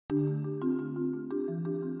ター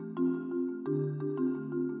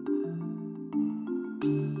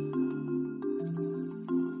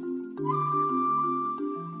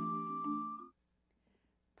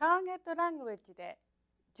ゲットラングエッジで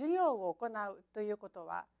授業を行うということ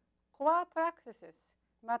は、Core Practices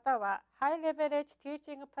または High Leverage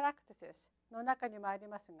Teaching Practices の中にもあり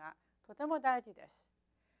ますが、とても大事です。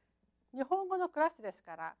日本語のクラスです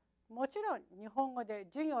から、もちろん日本語で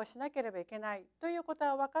授業をしなければいけないということ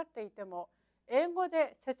は分かっていても、英語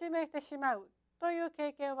で説明してしまうという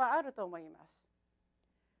経験はあると思います。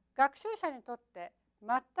学習者にとって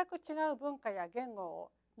全く違う文化や言語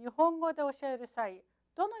を日本語で教える際、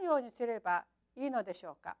どのようにすればいいのでし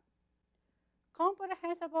ょうか。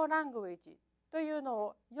Comprehensible Language というの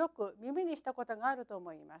をよく耳にしたことがあると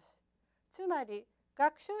思います。つまり、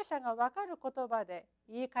学習者が分かる言葉で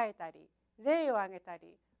言い換えたり、例を挙げた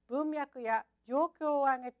り、文脈や状況を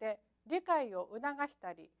挙げて理解を促し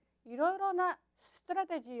たり、いろいろなストラ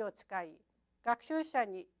テジーを使い、学習者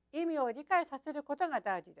に意味を理解させることが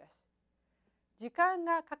大事です。時間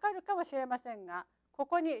がかかるかもしれませんが、こ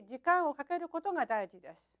こに時間をかけることが大事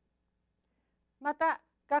です。また、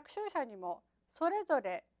学習者にもそれぞ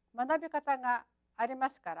れ学び方がありま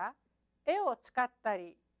すから、絵を使った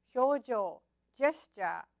り、表情、ジェスチ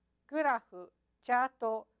ャー、グラフ、チャー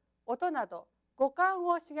ト、音など五感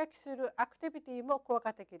を刺激するアクティビティも効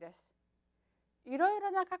果的です。いろいろ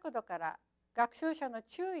な角度から学習者の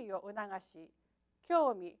注意を促し、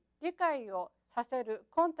興味、理解をさせる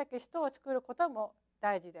コンテキストを作ることも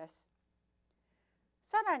大事です。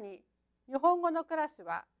さらに、日本語のクラス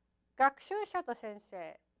は学習者と先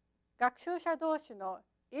生、学習者同士の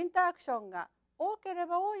インタアクションが多けれ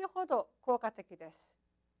ば多いほど効果的です。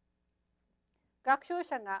学習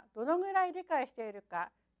者がどのぐらい理解している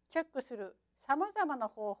かチェックするさまざまな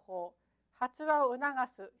方法、発話を促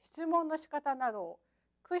す質問の仕方などを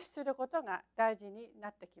駆使することが大事にな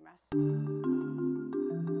ってきます。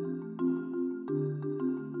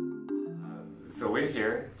So we're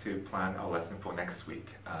here to plan our lesson for next week.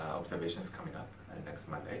 Observations coming up next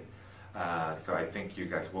Monday. So I think you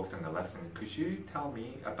guys worked on the lesson. Could you tell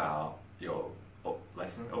me about your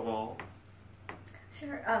lesson overall?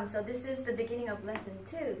 Sure. So this is the beginning of lesson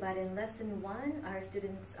 2, but in lesson 1, our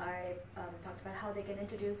students are talked about how they can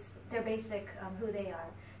introduce their basic, who they are,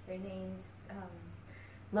 their names.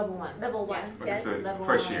 Level 1. Level 1. Yeah. Yes. Level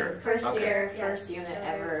first one. Year. First okay. year, Yeah. first unit So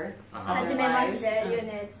ever. Hajimemashite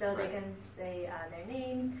unit, so Right. they can say their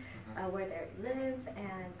names, where they live,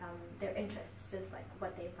 and their interests, just like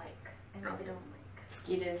what they like and what they don't like. 好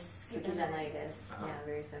きです、好きじゃないです。Yeah,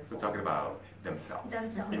 very simple. So talking about themselves.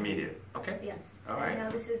 Immediate. Okay. Yes. All right. And now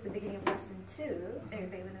this is the beginning of lesson 2.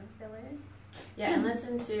 Everybody want to fill in? Yeah, in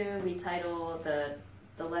lesson 2, we title the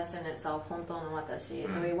lesson itself 本当の私.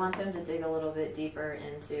 So we want them to dig a little bit deeper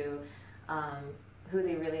into who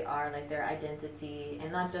they really are, like their identity,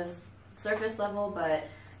 and not just surface level, but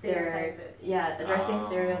they're addressing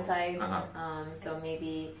stereotypes. So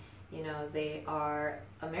maybe, you know, they are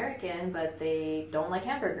American, but they don't like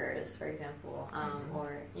hamburgers, for example,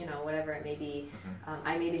 or, you know, whatever it may be.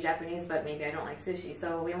 I may be Japanese, but maybe I don't like sushi.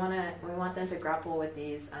 So we want them to grapple with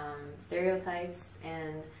these stereotypes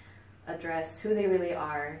and address who they really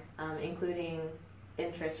are, including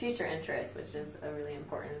future interests, which is a really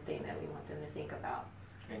important thing that we want them to think about.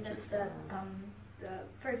 And that's the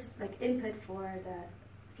first input for the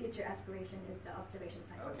future aspiration is the observation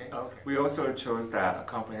cycle. Okay. Okay. We also chose that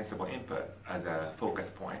comprehensible input as a focus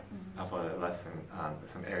point for the lesson.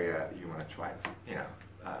 Some area you want to try, you know,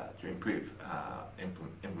 to improve,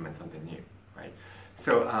 implement something new, right?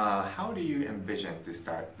 So, how do you envision to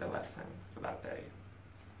start the lesson for that day?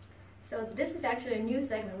 So this is actually a new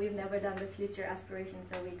segment. We've never done the future aspiration,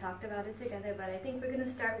 so we talked about it together. But I think we're going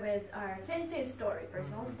to start with our sensei's story,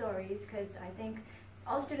 personal stories, because I think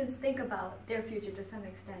all students think about their future to some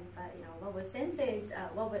extent. But you know, what was sensei's?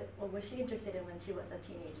 What was she interested in when she was a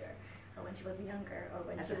teenager, or when she was younger, or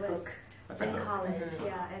when she was in college?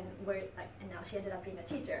 Yeah, and now she ended up being a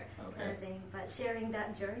teacher, kind of thing. But sharing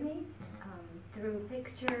that journey through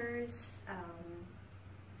pictures.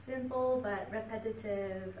 Simple but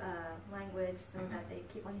repetitive language so that they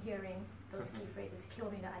keep on hearing those key phrases.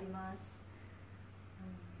 Kyomi ga arimasu.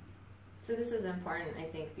 So this is important, I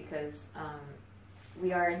think, because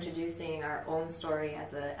we are introducing our own story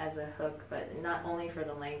as a hook, but not only for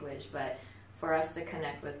the language, but for us to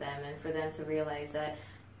connect with them and for them to realize that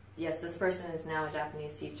yes, this person is now a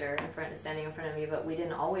Japanese teacher standing in front of me, but we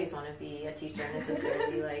didn't always want to be a teacher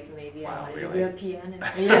necessarily. Like maybe I wanted to be a pianist,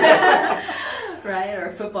 right, or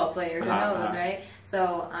a football player. Who knows, right?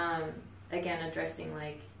 So again, addressing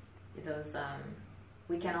like those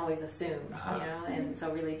we can't always assume, you know, and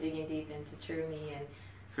so really digging deep into true me and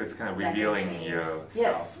so it's kind of revealing yourself,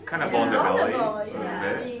 yes. kind of vulnerability a yeah.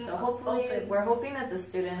 little bit. So hopefully, we're hoping that the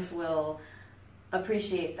students will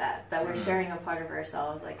appreciate that we're sharing a part of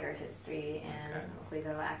ourselves, like our history, and hopefully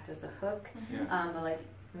that'll act as a hook. But like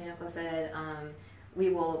Minako said,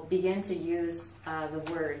 we will begin to use the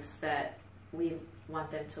words that we want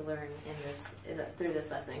them to learn through this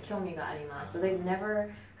lesson. 興味があります. So they've never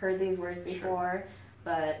heard these words before,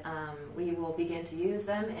 but we will begin to use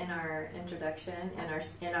them in our introduction,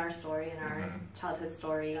 in our story, in our childhood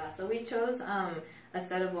story. So we chose a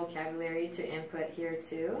set of vocabulary to input here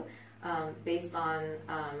too, based on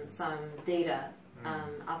some data,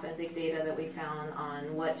 authentic data that we found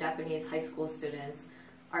on what Japanese high school students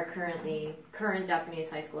are current Japanese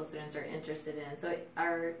high school students are interested in. So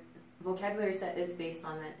our vocabulary set is based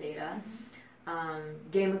on that data.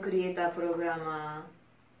 Game creator, programmer,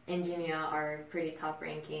 engineer are pretty top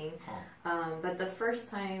ranking. But the first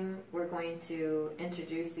time we're going to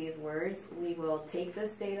introduce these words, we will take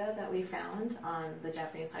this data that we found on the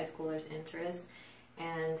Japanese high schoolers' interests,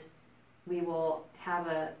 and we will have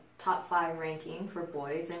a top 5 ranking for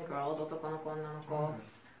boys and girls, otoko no ko, onna no ko,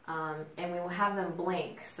 and we will have them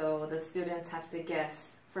blank, so the students have to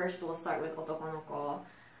guess. First we'll start with otoko no ko,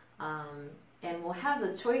 and we'll have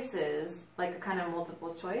the choices, like a kind of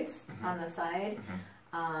multiple choice on the side.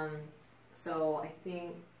 So I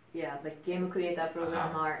think, yeah, the game creator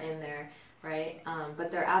program are in there, right?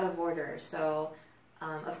 But they're out of order. So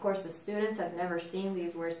of course the students have never seen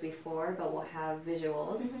these words before, but we'll have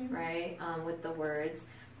visuals, right, with the words.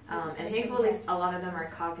 And thankfully a lot of them are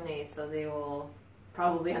cognate, so they will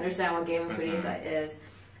probably understand what game creator is.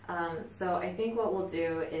 So I think what we'll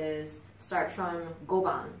do is start from 5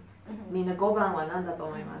番. みんな5番は何だと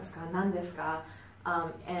思いますか? 何ですか?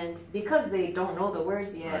 And because they don't know the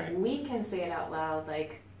words yet, we can say it out loud,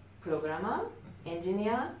 like programmer,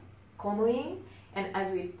 engineer, 公務員, and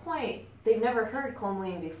as we point, they've never heard 公務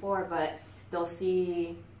員 before, but they'll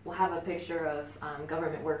see, we'll have a picture of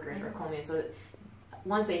government workers or 公務員, so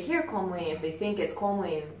once they hear 公務員, if they think it's 公務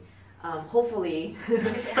員, hopefully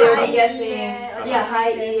they'll be guessing, but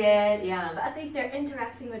at least they're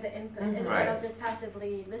interacting with the input instead of just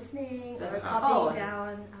passively listening or Just copying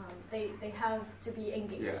down. They have to be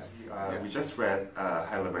engaged. Yes, we just read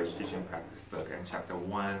High Level Teaching Practice book, and chapter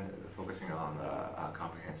 1 focusing on the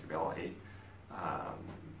comprehensibility.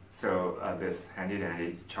 So this handy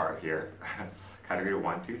dandy chart here, category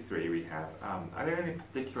 1, 2, 3, we have. Are there any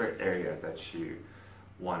particular area that you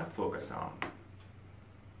want to focus on?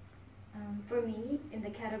 For me, in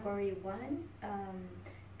the category 1,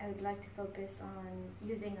 I would like to focus on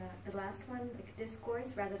using the last one, like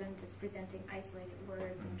discourse, rather than just presenting isolated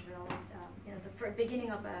words and drills. You know, the beginning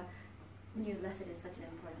of a new lesson is such an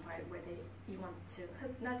important part where you want to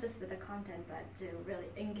hook not just with the content, but to really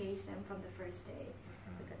engage them from the first day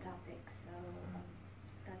with the topic. So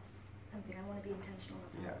that's something I want to be intentional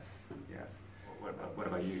about. Yes, yes. What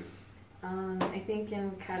about you? I think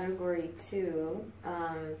in category 2,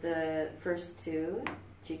 the first 2,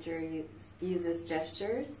 teacher uses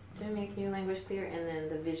gestures to make new language clear, and then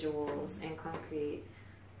the visuals and concrete.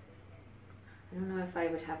 I don't know if I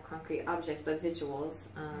would have concrete objects, but visuals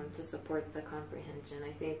to support the comprehension.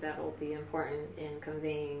 I think that will be important in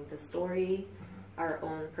conveying the story, our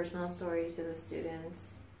own personal story to the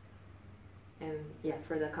students, and yeah,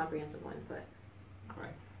 for the comprehensible input.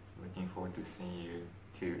 Great. Looking forward to seeing you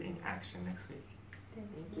two in action next week.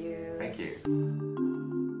 Thank you. Thank you.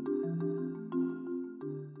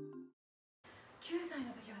 9歳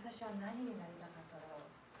の時私は何になりたかっただろ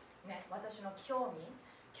うね、私の興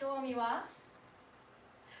味は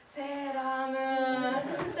セーラームーン大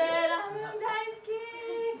好き。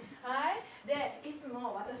はい。で、いつ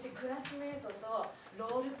も私クラスメートと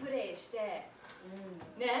ロールプレイして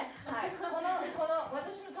ね、はい。この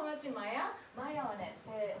私の友達マヤはね、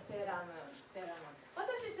セーラームーン。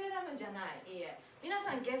私セーラームーンじゃない。いいえ。皆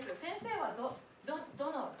さんゲス。先生はど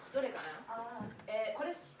れかな？こ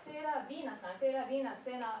れセーラーヴィーナスかな？セーラーヴィーナス、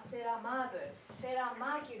セーラーマーズ、セーラー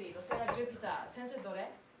マーキュリーとセーラージュピター。先生どれ？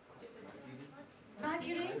マー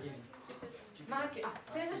キュリー？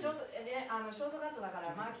先生ショートカットだか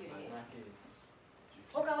らマーキュリー。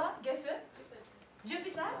他はゲス？ジュ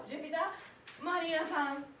ピター？マリア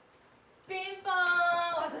さん。ピンポー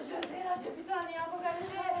ン。私はセーラージュピターに憧れ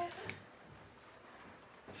て。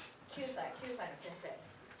9歳の先生。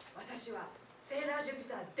私はセーラージュピ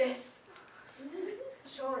ターです。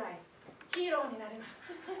将来ヒーローになりま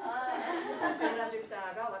す。セーラージュピ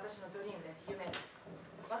ターが私のドリームです。夢です。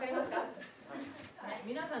わかりますか？ね、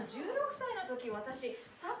皆さん16歳の時私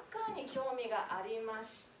サッカーに興味がありま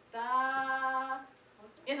した。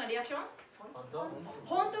皆さんリアクション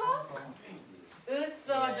本当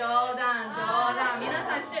嘘冗談冗談皆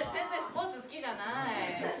さん知ってる先生スポーツ好きじゃな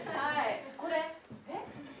いはいこれ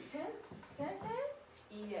先生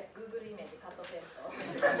いいえ Google イメージカットペースト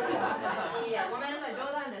いいえごめんなさい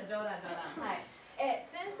冗談です冗談はい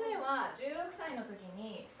先生は16歳の時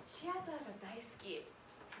にシアターが大好き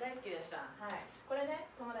でしたはいこれね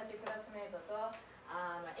友達クラスメイトと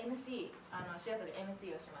MC シアターで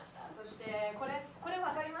MC をしましたそしてこれ分か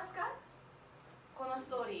りますかこのス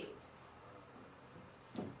トーリー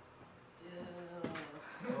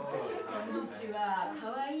こんにちは、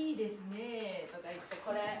かわいいですねとか言って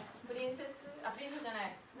これプリンセスじゃな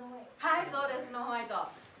いスノーホワイトはいそうですスノーホ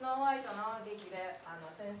ワイトの劇で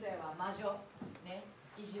先生は魔女ね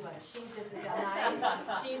意地悪親切じゃない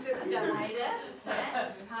ですね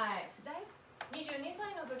はい22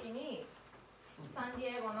歳の時にサン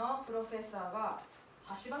ディエゴのプロフェッサーが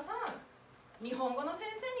橋場さん日本語の先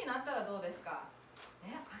生になったらどうですか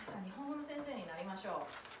ねあなた日本語の先生になりましょ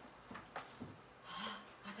う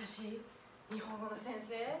私日本語の先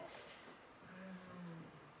生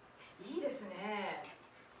いいですね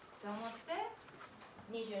と思って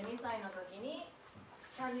22歳の時に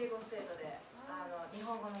サンディエゴステートで日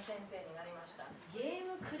本語の先生になりましたゲー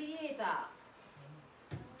ムクリエイター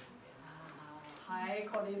はい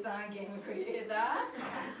コディさんゲームクリエイター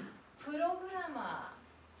プログラマ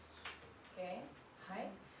ー、okay? はい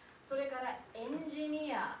それからエンジ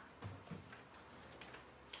ニア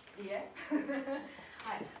いいえ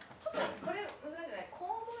はい、ちょっとこれ難しいね。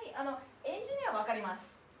公務員エンジニアわかりま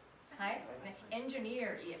す。はい、ね、エンジニア、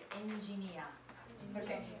いえ、エンジニア。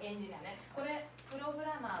Okay、エンジニアね。これプログ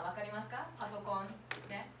ラマーわかりますか？パソコン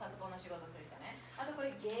ね、パソコンの仕事する人ね。あとこれ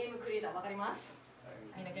ゲームクリエイターわかります？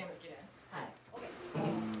みんなゲーム好きで。はい。OK。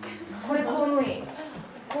これ公務員。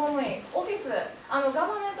オフィス、ガバ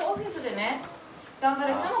メントオフィスでね、頑張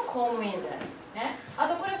る人も公務員です。ね。あ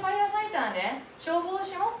とこれファイアファイターね、消防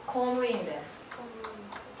士も公務員です。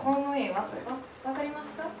公務員わかりま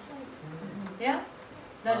すか？いや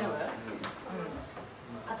大丈夫？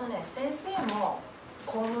あとね先生も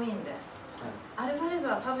公務員です。アルバレズ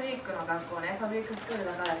はパブリックの学校ねパブリックスクール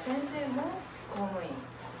だから先生も公務員。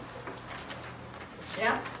い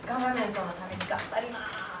やガバメントのために頑張ります。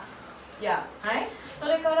いやはいそ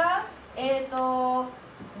れから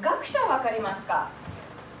学者わかりますか？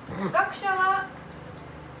学者は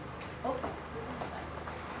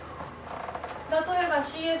例えば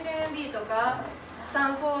CSUMB とかスタ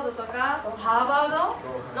ンフォードとかハーバ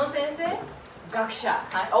ードの先生学者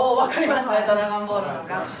はいお分かりますねドラゴンボールの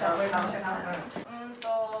学者5位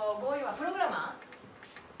はプログラマ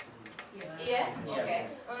ーいいえ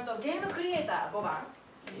OK ゲームクリエイター5番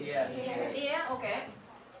いいえ OK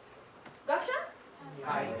学者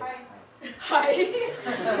はい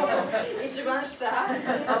一番下 OK は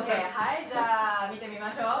いじゃあ見てみま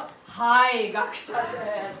しょうはい学者で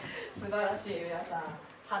す素晴らしい皆さん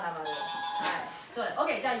花丸はいそうです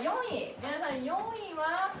OK じゃあ4位皆さん4位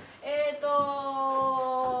は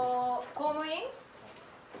公務員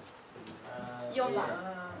4番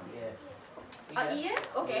いいえ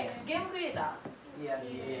OK ゲームクリエイターいい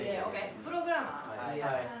え OK プログラマー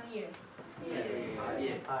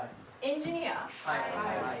エンジニア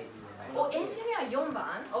エンジニア4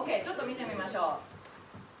番 OK ちょっと見てみましょう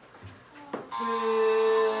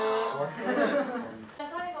じゃあ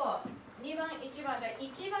最後2番1番じゃあ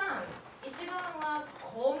1番は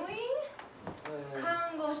公務員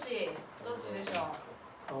看護師どっちでしょ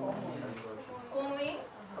う公務員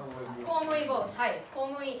ボーツはい公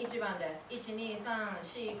務員1番です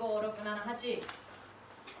1234567 8公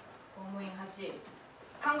務員8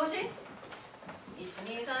看護師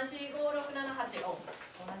1234567 8お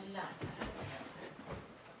同じじゃん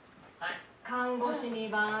はい看護師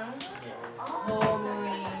2番公務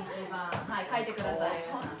員1番はい書いてください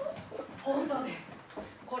皆さん本当です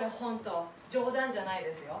これ本当冗談じゃない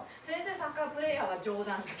ですよ先生サッカープレイヤーは冗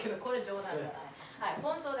談だけどこれ冗談じゃないはい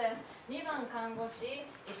本当です2番看護師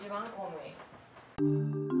1番公務員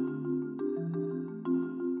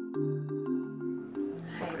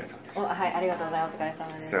はい、ありがとうございます。お疲れ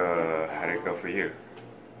様です。So, how did it go for you?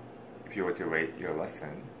 If you were to rate your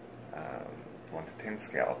lesson, 1 to 10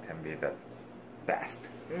 scale, 10 being the best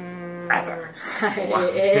ever.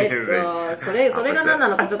 はい、それが何な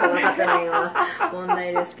のかちょっと分かってないような問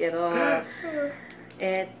題ですけど、I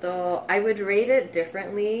would rate it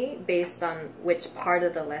differently based on which part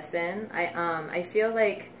of the lesson. I feel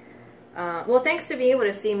like well, thanks to being able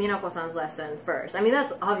to see Minako-san's lesson first. I mean,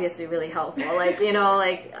 that's obviously really helpful. I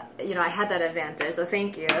had that advantage. So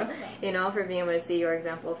thank you, for being able to see your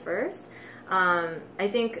example first. I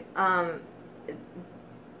think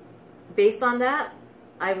based on that,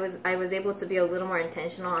 I was able to be a little more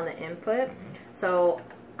intentional on the input. So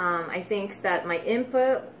I think that my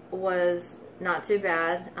input was not too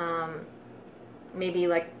bad, maybe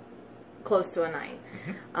like close to a 9.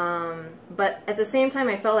 But at the same time,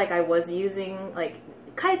 I felt like I was using like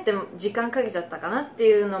かえって時間かけちゃったかなって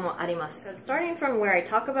いうのもあります。Starting from where I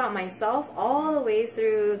talk about myself all the way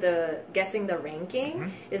through the guessing the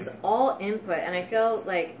ranking is all input, and I feel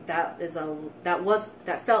like that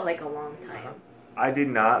felt like a long time. I did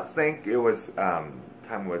not think it was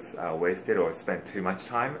time was wasted or spent too much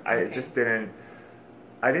time. I just didn't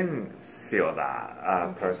feel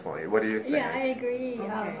that personally. What do you think? Yeah, I agree.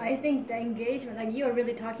 I think the engagement, like you are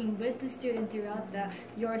really talking with the student throughout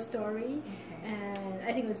your story, and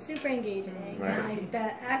I think it was super engaging. Right. And like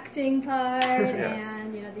the acting part,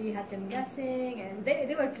 and you know, you had them guessing, and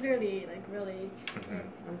they were clearly like really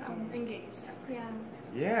engaged. Yeah.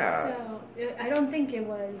 Yeah. So I don't think it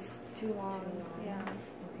was too long. Yeah.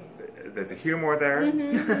 There's a humor there,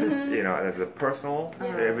 you know, there's a personal,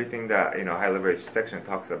 everything that, you know, high leverage section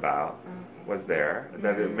talks about was there.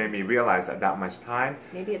 That it made me realize that much time.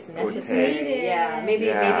 Maybe it's would necessary. take. Yeah, maybe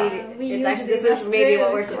it's actually, this is maybe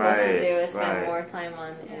what we're supposed to do, is spend more time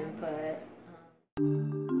on input.